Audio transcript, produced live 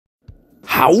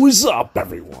How's up,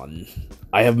 everyone?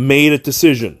 I have made a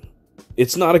decision.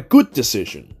 It's not a good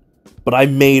decision, but I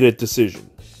made a decision.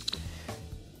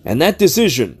 And that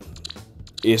decision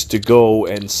is to go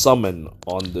and summon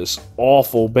on this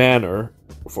awful banner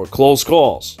for close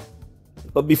calls.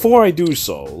 But before I do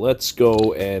so, let's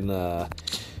go and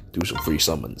do some free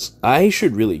summons. I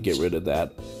should really get rid of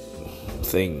that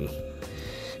thing.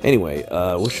 Anyway,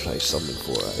 what should I summon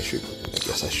for? I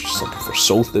guess I should summon for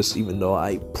Sothis, even though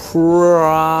I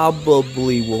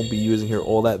probably won't be using her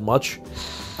all that much.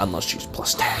 Unless she's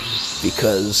plus 10.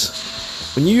 Because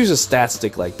when you use a stat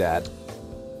stick like that,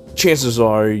 chances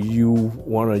are you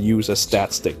want to use a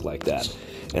stat stick like that.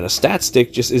 And a stat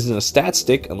stick just isn't a stat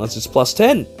stick unless it's plus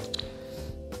 10.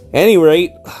 Any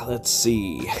rate, let's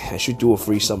see. I should do a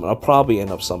free summon. I'll probably end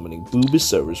up summoning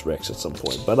Bulbasaurus Rex at some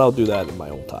point, but I'll do that in my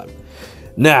own time.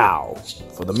 Now,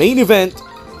 for the main event,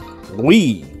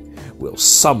 we will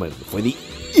summon for the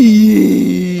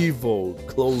evil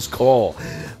close call.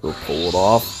 We'll pull it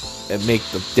off and make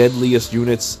the deadliest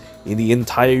units in the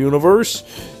entire universe.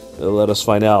 Let us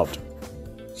find out.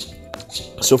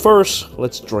 So first,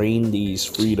 let's drain these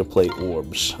free-to-play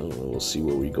orbs. We'll see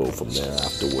where we go from there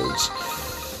afterwards.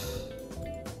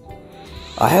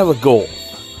 I have a goal.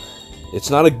 It's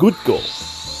not a good goal,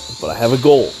 but I have a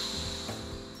goal.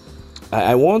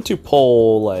 I want to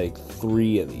pull like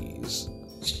 3 of these.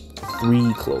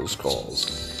 3 close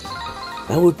calls.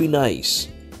 That would be nice.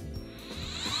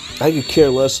 I could care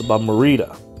less about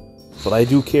Mareeta, but I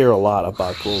do care a lot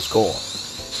about close call.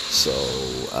 So,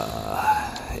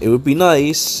 it would be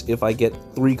nice if I get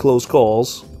 3 close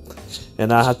calls,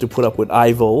 and I have to put up with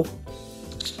Eyvel.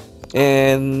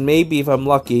 And maybe if I'm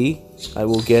lucky, I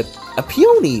will get a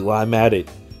Peony while I'm at it.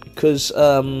 Because,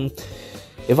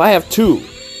 if I have 2,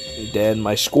 then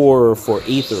my score for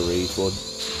Aether Rage will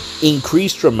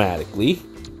increase dramatically.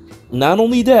 Not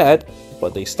only that,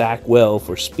 but they stack well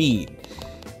for speed.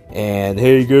 And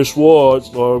hey, guess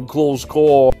what? Close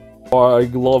call. I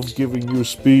love giving you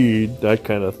speed. That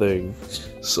kind of thing.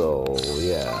 So,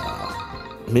 yeah.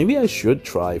 Maybe I should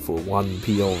try for 1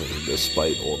 Peony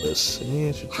despite all this. Yeah,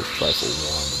 I should just try for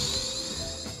 1.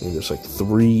 I mean, there's like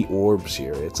 3 orbs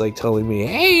here. It's like telling me,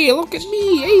 hey, look at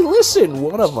me. Hey, listen,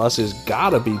 one of us has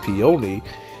gotta be Peony.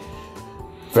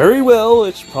 Very well,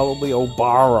 it's probably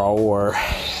Obaro or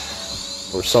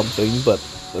something, but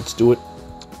let's do it.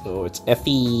 Oh, it's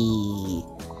Effie.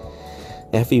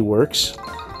 Effie works.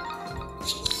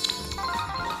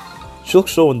 She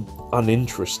looks so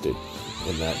uninterested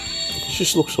in that. She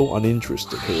just looks so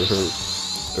uninterested.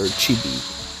 Her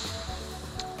chibi.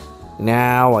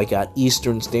 Now I got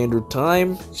Eastern Standard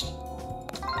Time.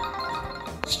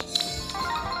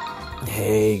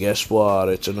 Hey, guess what?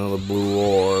 It's another blue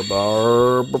orb.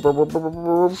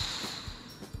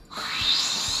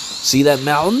 See that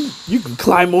mountain? You can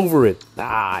climb over it.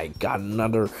 I got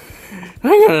another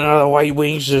white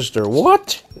wing sister.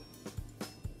 What?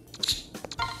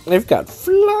 They've got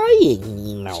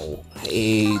flying now.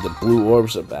 Hey, the blue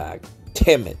orbs are back.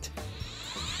 Damn it.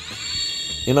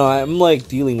 You know, I'm like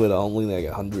dealing with only like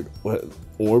 100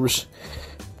 orbs.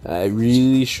 I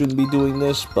really shouldn't be doing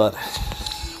this, but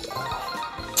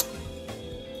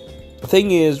the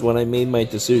thing is, when I made my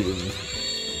decision,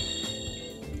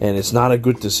 and it's not a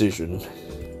good decision,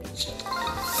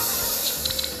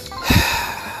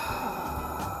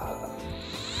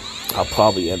 I'll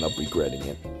probably end up regretting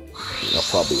it.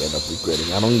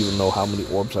 I don't even know how many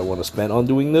orbs I want to spend on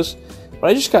doing this, but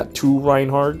I just got 2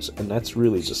 Reinhardts, and that's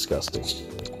really disgusting.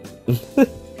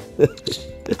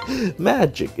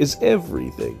 Magic is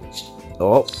everything.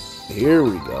 Oh, here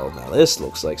we go. Now this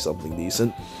looks like something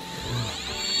decent.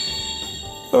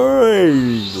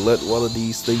 Alright, let one of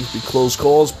these things be close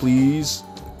calls, please.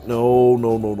 No.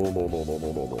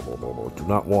 Do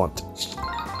not want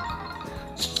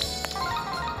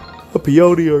a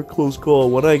Peony or close call.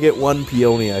 When I get 1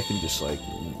 Peony, I can just like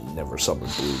never summon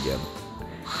blue again.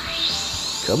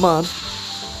 Come on.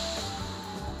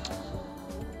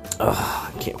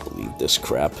 I can't believe this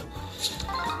crap.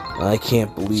 I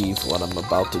can't believe what I'm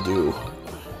about to do.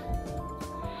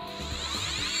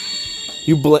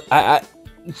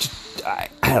 I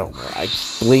don't know. I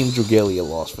blame Dragalia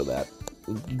Lost for that.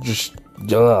 Just,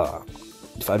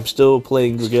 if I'm still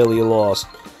playing Dragalia Lost,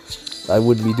 I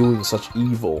wouldn't be doing such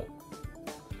evil.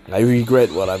 I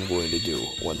regret what I'm going to do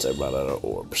once I run out of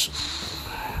orbs.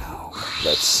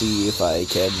 Let's see if I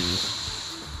can...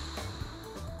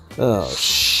 Oh,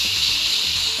 shit.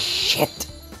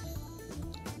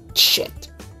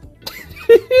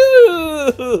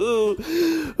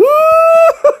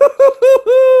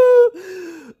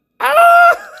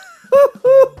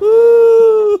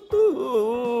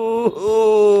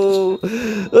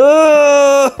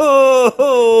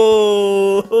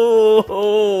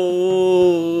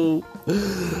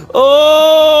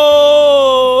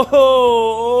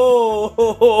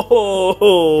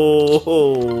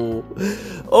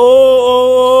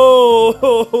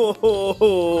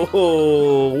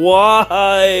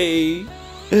 Why?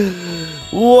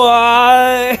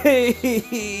 Why?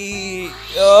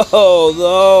 Oh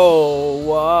no!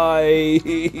 Why?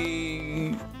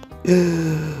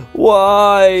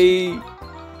 Why?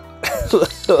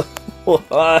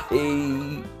 Why?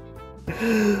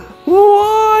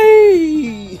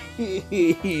 Why?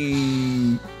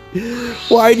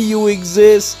 Why do you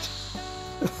exist?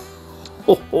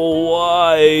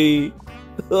 Why?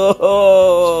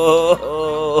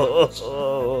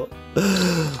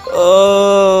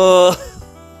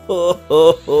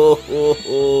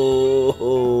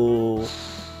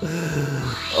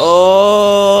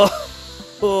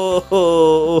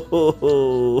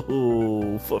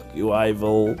 Fuck you,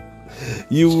 Eyvel.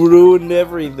 You ruined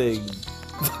everything.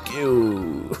 Fuck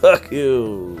you. Fuck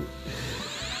you.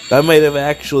 I might have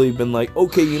actually been like,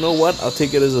 okay, you know what? I'll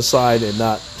take it as a sign and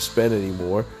not spend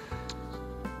anymore.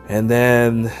 And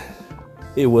then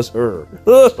it was her.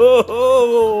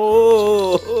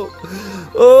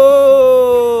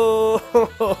 Oh,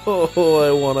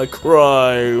 I want to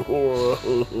cry.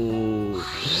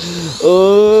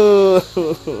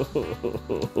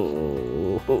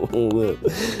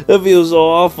 That feels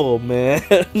awful, man.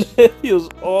 That feels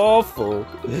awful.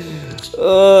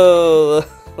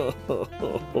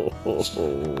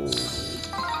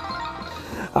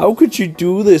 How could you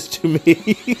do this to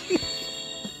me?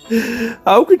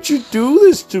 How could you do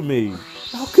this to me?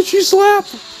 How could you slap?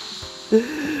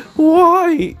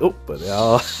 Why? Oh, but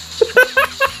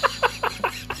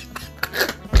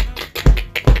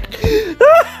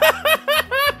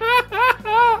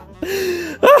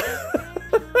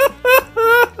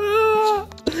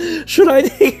should I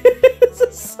take it as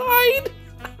a sign?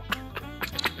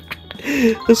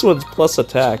 This one's plus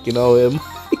attack, you know, it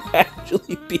might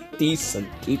actually be decent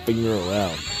keeping her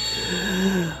around.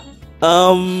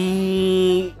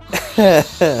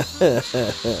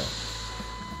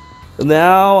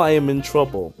 Now I am in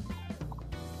trouble.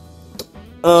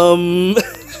 I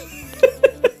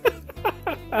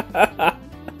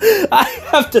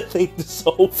have to think this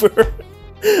over.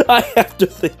 I have to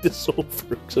think this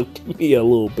over, so give me a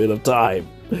little bit of time.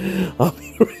 I'll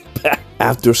be right back.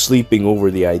 After sleeping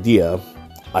over the idea,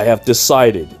 I have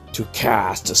decided to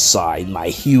cast aside my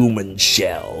human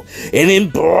shell and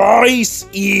embrace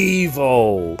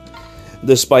evil.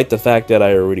 Despite the fact that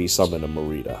I already summoned a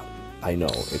Mareeta. I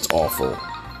know, it's awful.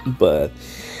 But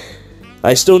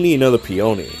I still need another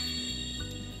Peony.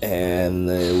 And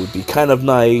it would be kind of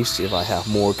nice if I have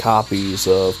more copies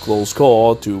of Close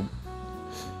Call to...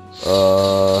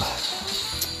 Oh,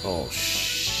 shit.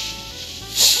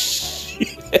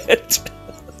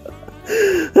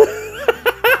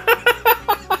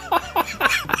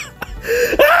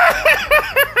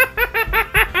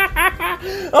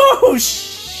 Oh,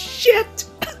 shit!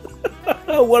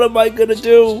 What am I gonna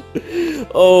do?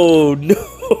 Oh,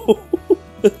 no.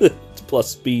 It's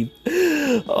plus speed.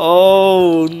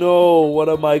 Oh, no. What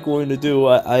am I going to do?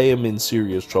 I am in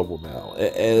serious trouble now.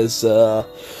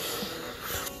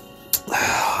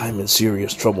 I'm in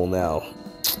serious trouble now.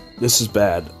 This is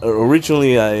bad.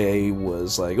 Originally, I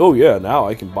was like, oh yeah, now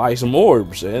I can buy some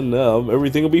orbs and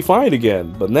everything will be fine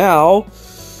again. But now,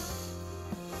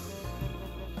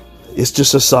 it's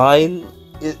just a sign.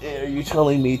 Are you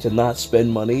telling me to not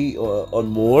spend money on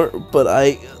more? But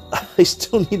I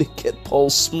still need to get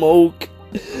Pulse Smoke.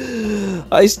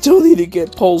 I still need to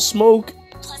get Pulse Smoke.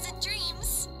 Pleasant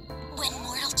dreams. When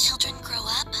mortal children grow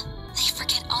up, they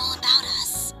forget all about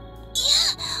us.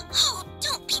 Yeah. Oh,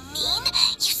 don't be mean.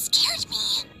 You scared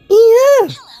me. Yeah.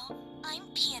 Hello, I'm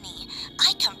Peony.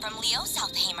 I come from Leo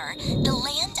Southhamer, the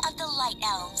land of the Light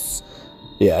Elves.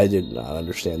 Yeah, I did not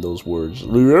understand those words. I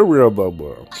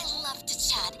love to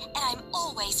chat, and I'm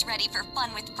always ready for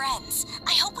fun with friends.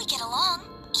 I hope we get along.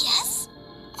 Yes?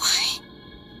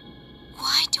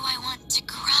 Why do I want to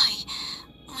cry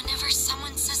whenever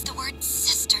someone says the word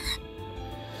sister?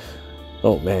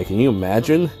 Oh man, can you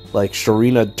imagine? Like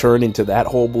Sharina turned into that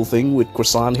horrible thing with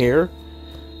croissant hair?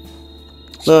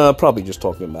 Probably just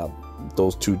talking about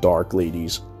those two dark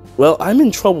ladies. Well, I'm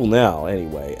in trouble now,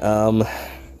 anyway.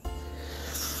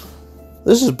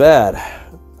 This is bad.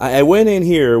 I went in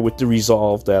here with the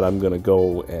resolve that I'm gonna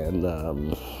go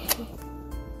and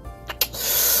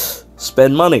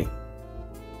spend money.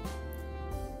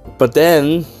 But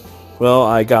then, well,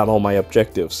 I got all my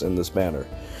objectives in this manner.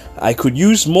 I could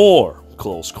use more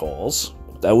close calls.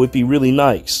 That would be really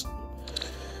nice.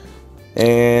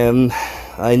 And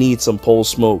I need some pole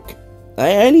smoke.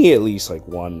 I need at least like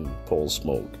one pole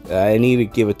smoke. I need to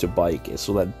give it to Bike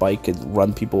so that Bike could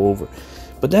run people over.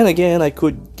 But then again, I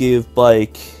could give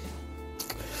Bike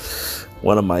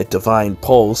one of my divine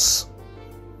pulse.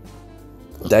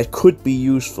 That could be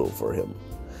useful for him.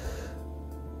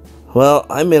 Well,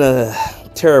 I'm in a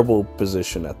terrible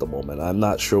position at the moment. I'm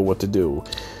not sure what to do.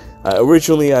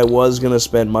 Originally, I was gonna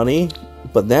spend money,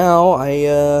 but now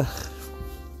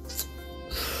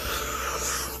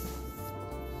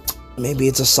maybe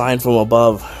it's a sign from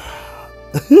above.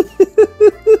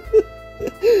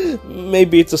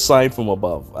 Maybe it's a sign from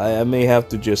above. I may have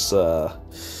to just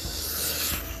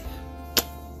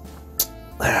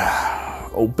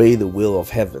obey the will of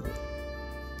heaven.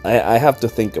 I have to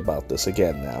think about this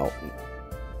again now.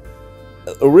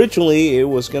 Originally, it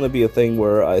was going to be a thing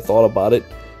where I thought about it,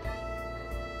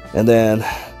 and then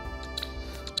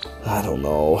I don't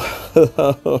know.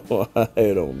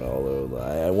 I don't know.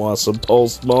 I want some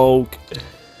pulse smoke,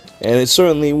 and it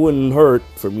certainly wouldn't hurt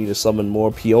for me to summon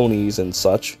more peonies and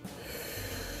such.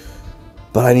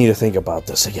 But I need to think about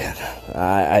this again.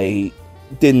 I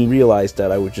didn't realize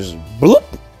that I would just bloop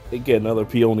and get another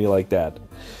peony like that.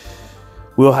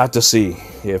 We'll have to see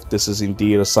if this is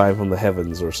indeed a sign from the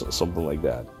heavens or something like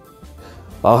that.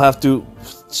 I'll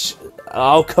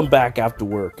come back after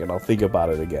work and I'll think about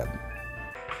it again.